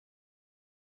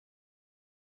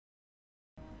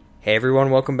Hey everyone,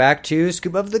 welcome back to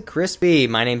Scoop of the Crispy.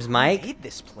 My name's Mike.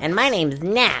 And my name's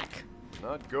Knack.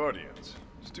 Not Guardians.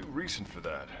 It's too recent for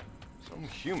that. Some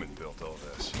human built all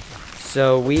this.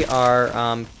 So we are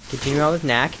continuing on with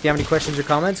Knack. If you have any questions or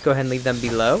comments, go ahead and leave them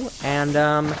below. And go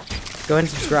ahead and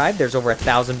subscribe. There's over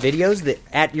 1,000 videos that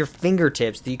at your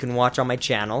fingertips that you can watch on my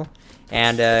channel.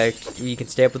 And you can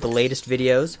stay up with the latest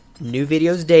videos. New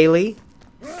videos daily.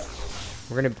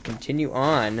 We're going to continue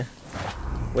on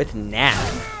with Knack.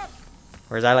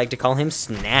 Or as I like to call him,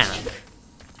 Snack.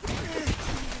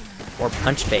 Or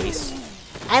Punch Face.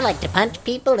 I like to punch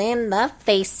people in the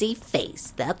facey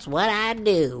face. That's what I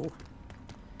do.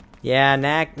 Yeah,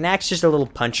 Knack's just a little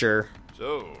puncher.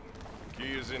 So, the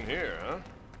key is in here, huh?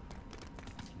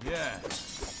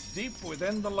 Yes, deep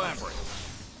within the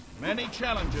labyrinth. Many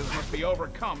challenges must be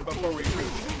overcome before we reach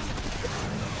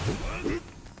it.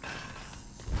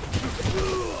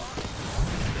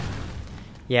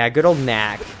 Yeah, good old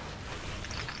Knack.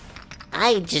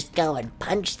 I just go and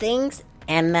punch things,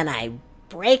 and then I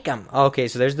break them. Okay,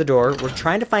 so there's the door. We're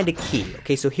trying to find a key.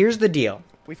 Okay, so here's the deal.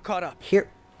 We've caught up. Here.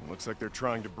 Looks like they're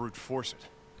trying to brute force it.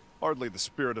 Hardly the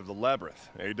spirit of the labyrinth,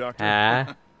 eh,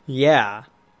 Doctor? Yeah.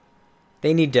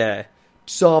 They need to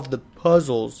solve the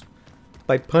puzzles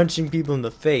by punching people in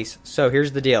the face. So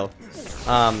here's the deal. Here,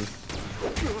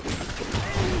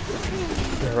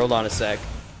 hold on a sec.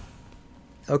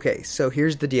 Okay, so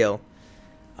here's the deal.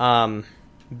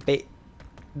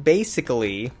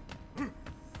 Basically,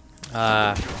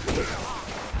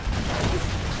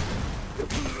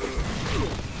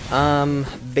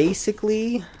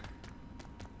 basically,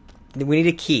 we need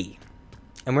a key,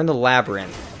 and we're in the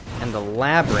labyrinth, and the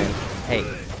labyrinth, hey,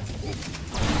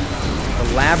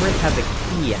 the labyrinth has a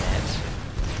key in it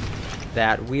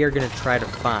that we are going to try to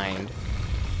find.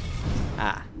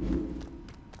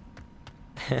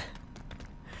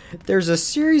 There's a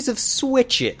series of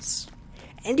switches.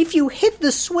 And if you hit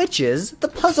the switches, the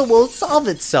puzzle will solve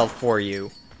itself for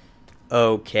you.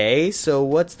 Okay, so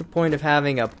what's the point of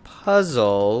having a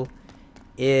puzzle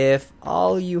if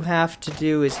all you have to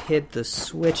do is hit the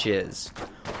switches?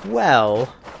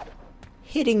 Well,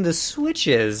 hitting the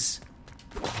switches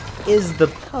is the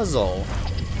puzzle.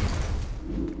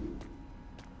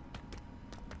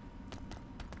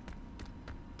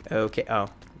 Okay, oh,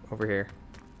 over here.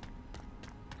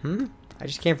 I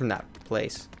just came from that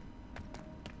place.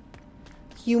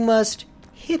 You must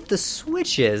hit the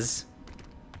switches,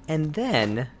 and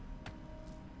then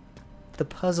the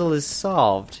puzzle is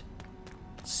solved.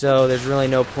 So there's really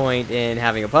no point in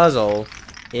having a puzzle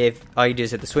if all you do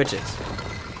is hit the switches.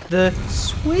 The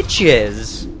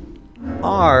switches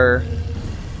are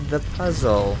the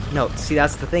puzzle. No, see,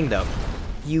 that's the thing, though.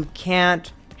 You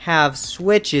can't have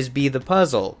switches be the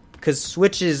puzzle, because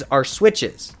switches are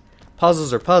switches.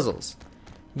 Puzzles are puzzles.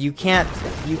 You can't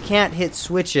hit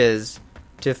switches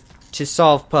to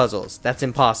solve puzzles. That's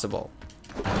impossible.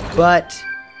 But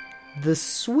the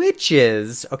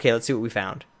switches... Okay, let's see what we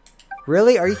found.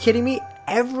 Really? Are you kidding me?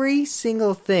 Every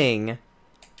single thing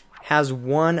has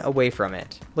one away from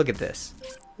it. Look at this.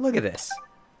 Look at this.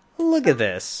 Look at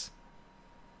this.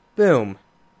 Boom.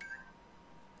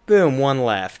 Boom, one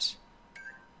left.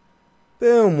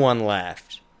 Boom, one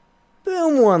left.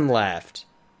 Boom, one left.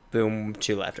 Boom,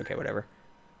 two left. Okay, whatever.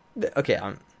 Okay,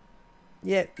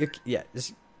 yeah,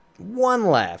 just one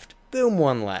left. Boom,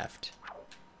 one left.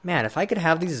 Man, if I could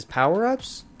have these as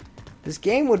power-ups, this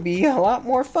game would be a lot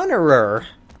more funner.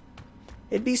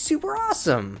 It'd be super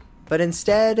awesome. But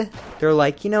instead, they're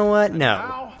like, you know what? No.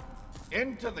 Now,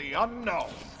 into the unknown.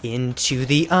 Into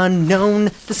the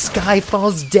unknown, the sky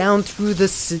falls down through the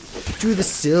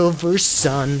silver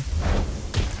sun.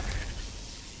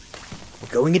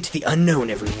 We're going into the unknown,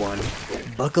 everyone.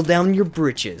 Buckle down your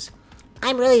britches.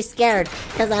 I'm really scared,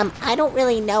 because I don't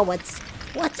really know what's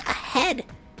ahead.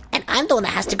 And I'm the one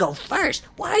that has to go first.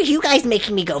 Why are you guys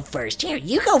making me go first? Here,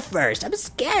 you go first. I'm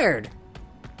scared.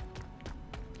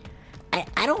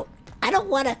 I don't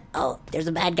wanna... Oh, there's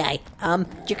a bad guy.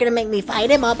 You're gonna make me fight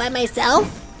him all by myself?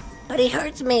 But he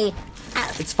hurts me.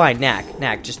 It's fine,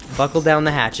 Knack, just buckle down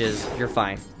the hatches. You're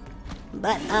fine.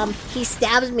 But, he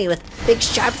stabs me with big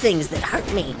sharp things that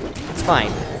hurt me. It's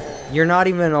fine. You're not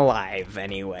even alive,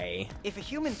 anyway. If a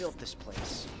human built this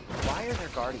place, why are there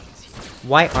guardians here?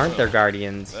 Why aren't there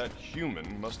guardians? That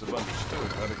human must have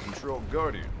understood how to control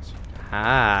Guardians.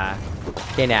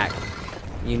 Okay, Knack.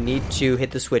 You need to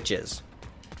hit the switches.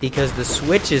 Because the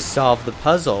switches solve the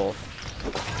puzzle.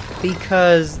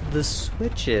 Because the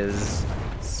switches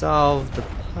solve the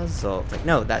puzzle. It's like,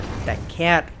 no, that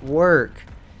can't work.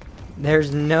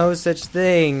 There's no such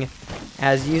thing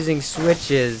as using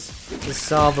switches to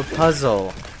solve a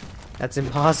puzzle. That's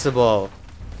impossible.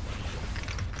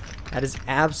 That is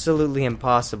absolutely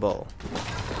impossible.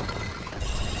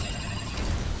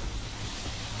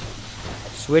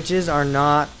 Switches are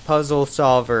not puzzle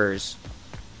solvers.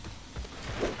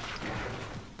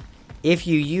 If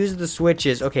you use the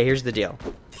switches... Okay, here's the deal.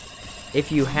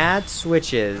 If you had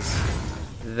switches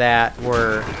that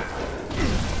were...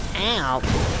 Ow!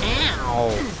 Ow!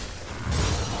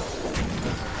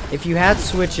 If you had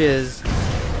switches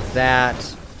that...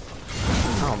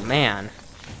 Oh, man.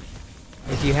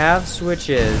 If you have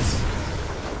switches...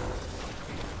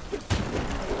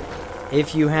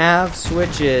 If you have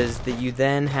switches that you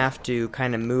then have to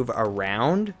kind of move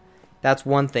around, that's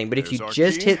one thing. But if you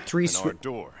just hit three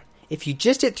if you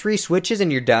just hit 3 switches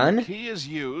and you're done, The key is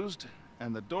used,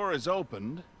 and the door is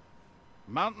opened.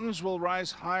 Mountains will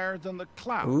rise higher than the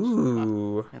clouds.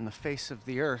 ooh. And the face of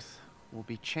the earth will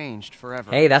be changed forever.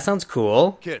 Hey, that sounds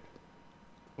cool. Kid,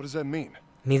 what does that mean?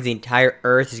 It means the entire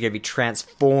Earth is going to be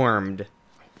transformed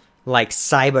like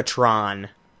Cybertron.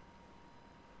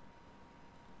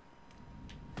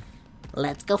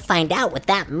 Let's go find out what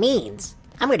that means.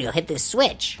 I'm gonna go hit this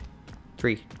switch.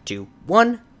 3, 2,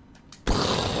 1.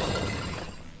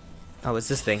 Oh, it's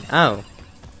this thing. Oh.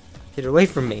 Get it away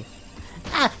from me.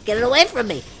 Ah, get it away from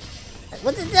me.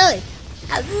 What's it doing?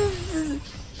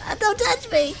 Don't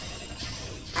touch me.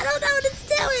 I don't know what it's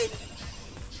doing.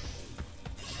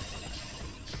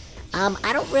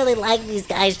 I don't really like these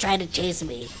guys trying to chase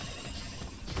me.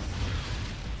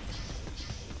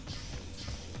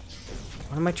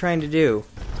 What am I trying to do?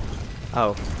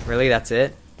 Oh, really? That's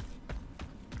it?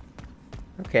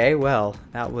 Okay, well,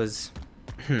 that was...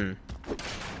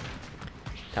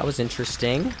 That was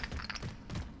interesting.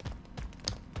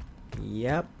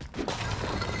 Yep.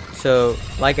 So,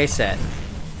 like I said,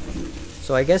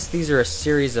 so I guess these are a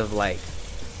series of, like,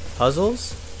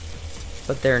 puzzles,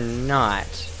 but they're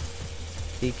not,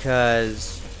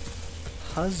 because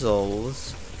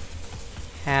puzzles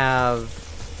have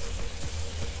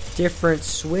different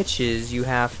switches you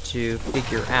have to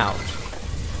figure out.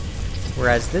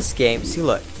 Whereas this game, see,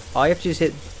 look, all you have to do is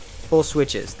hit full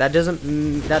switches. That doesn't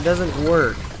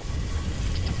work.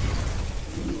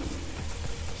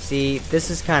 See, this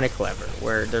is kind of clever,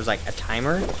 where there's like a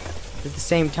timer, but at the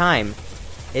same time,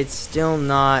 it's still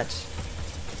not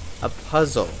a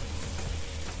puzzle.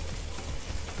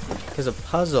 Because a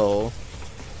puzzle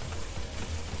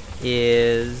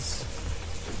is...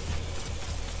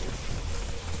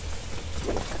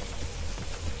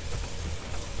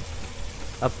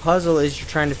 A puzzle is you're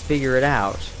trying to figure it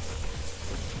out.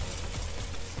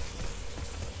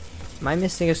 Am I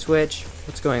missing a switch?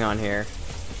 What's going on here?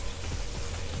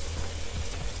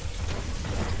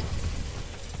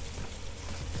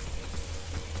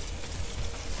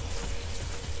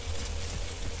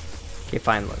 Okay,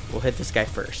 fine, look. We'll hit this guy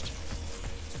first.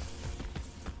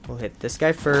 We'll hit this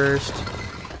guy first.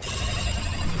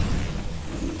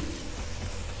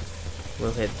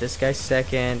 We'll hit this guy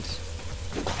second.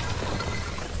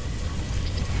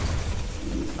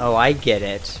 Oh, I get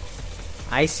it.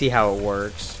 I see how it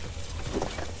works.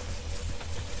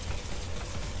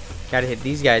 Gotta hit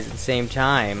these guys at the same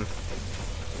time.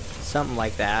 Something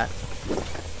like that.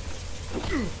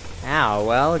 Ow,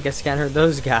 well, I guess I can't hurt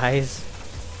those guys.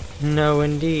 No,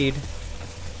 indeed.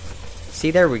 See,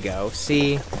 there we go.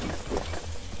 See?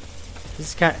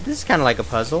 This is kind of like a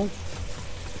puzzle.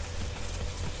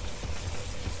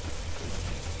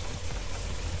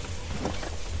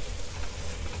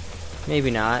 Maybe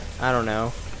not. I don't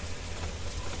know.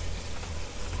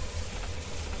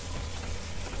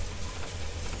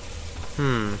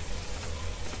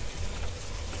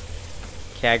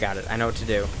 Okay, I got it. I know what to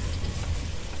do.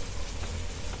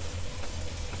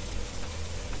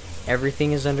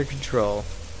 Everything is under control.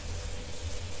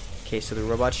 Okay, so the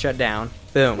robot shut down.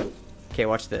 Boom. Okay,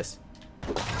 watch this.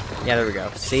 Yeah, there we go.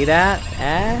 See that?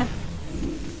 Eh?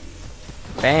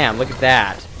 Bam, look at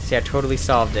that. See, I totally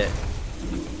solved it.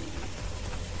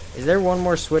 Is there one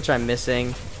more switch I'm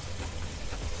missing?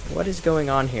 What is going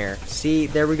on here? See,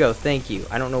 there we go. Thank you.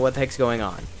 I don't know what the heck's going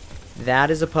on.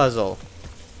 That is a puzzle.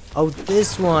 Oh,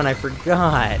 this one. I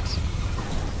forgot.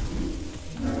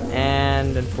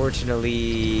 And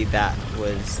unfortunately, that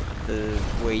was the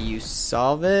way you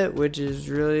solve it, which is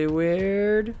really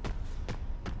weird.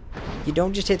 You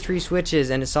don't just hit 3 switches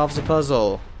and it solves a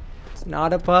puzzle. It's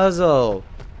not a puzzle.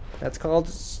 That's called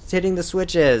hitting the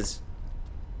switches.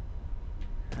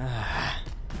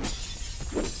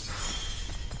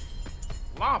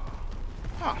 Lava.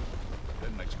 Huh.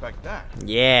 Didn't expect that.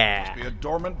 Yeah. Must be a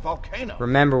dormant volcano.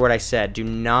 Remember what I said. Do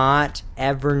not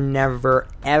ever, never,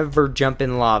 ever jump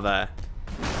in lava.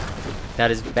 That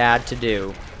is bad to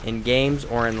do. In games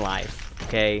or in life.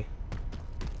 Okay?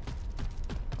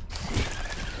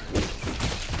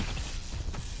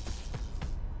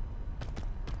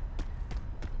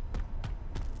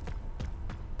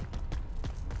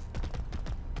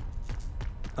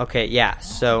 Okay, yeah,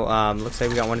 so, looks like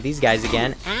we got one of these guys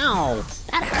again. Ow!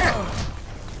 That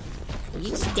hurt!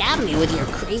 You stabbed me with your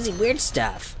crazy weird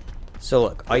stuff. So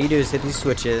look, all you do is hit these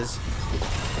switches.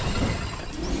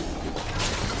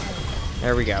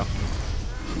 There we go.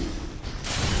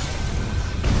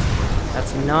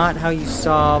 That's not how you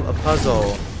solve a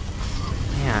puzzle.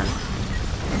 Man.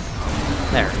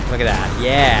 There, look at that.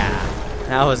 Yeah!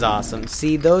 That was awesome.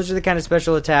 See, those are the kind of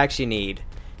special attacks you need.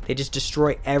 They just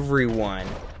destroy everyone.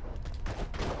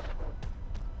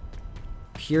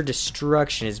 Pure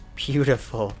destruction is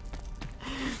beautiful.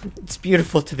 It's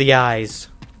beautiful to the eyes.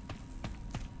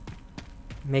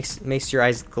 Makes your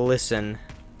eyes glisten.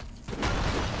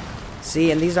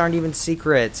 See, and these aren't even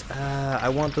secrets. I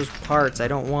want those parts. I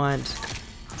don't want...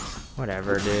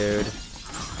 Whatever, dude.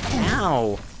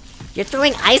 Ow! You're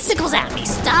throwing icicles at me!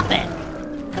 Stop it!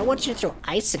 I don't want you to throw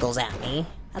icicles at me.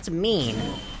 That's mean.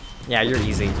 Yeah, you're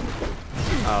easy.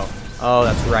 Oh. Oh,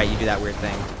 that's right. You do that weird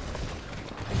thing.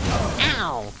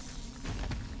 Ow!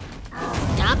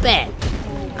 Stop it!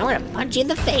 I'm gonna punch you in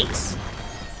the face.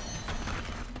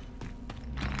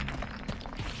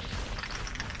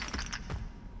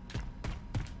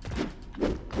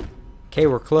 Okay,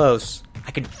 we're close.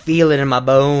 I can feel it in my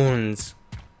bones.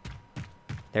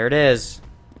 There it is.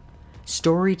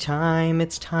 Story time.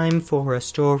 It's time for a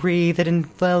story that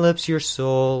envelops your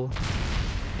soul.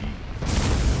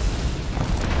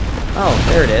 Oh,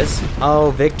 there it is.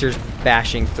 Oh, Victor's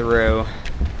bashing through.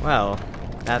 Well,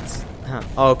 that's... Huh.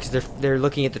 Oh, because they're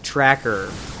looking at the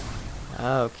tracker.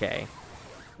 Okay.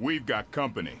 We've got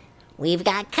company. We've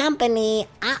got company.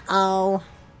 Uh-oh.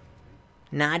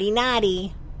 Naughty,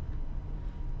 naughty.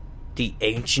 The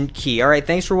ancient key. Alright,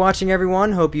 thanks for watching,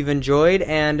 everyone. Hope you've enjoyed.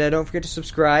 And don't forget to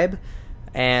subscribe.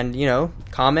 And, you know,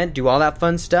 comment, do all that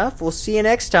fun stuff. We'll see you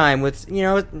next time with, you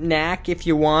know, Knack if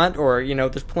you want. Or, you know,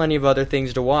 there's plenty of other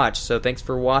things to watch. So thanks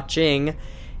for watching.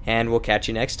 And we'll catch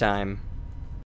you next time.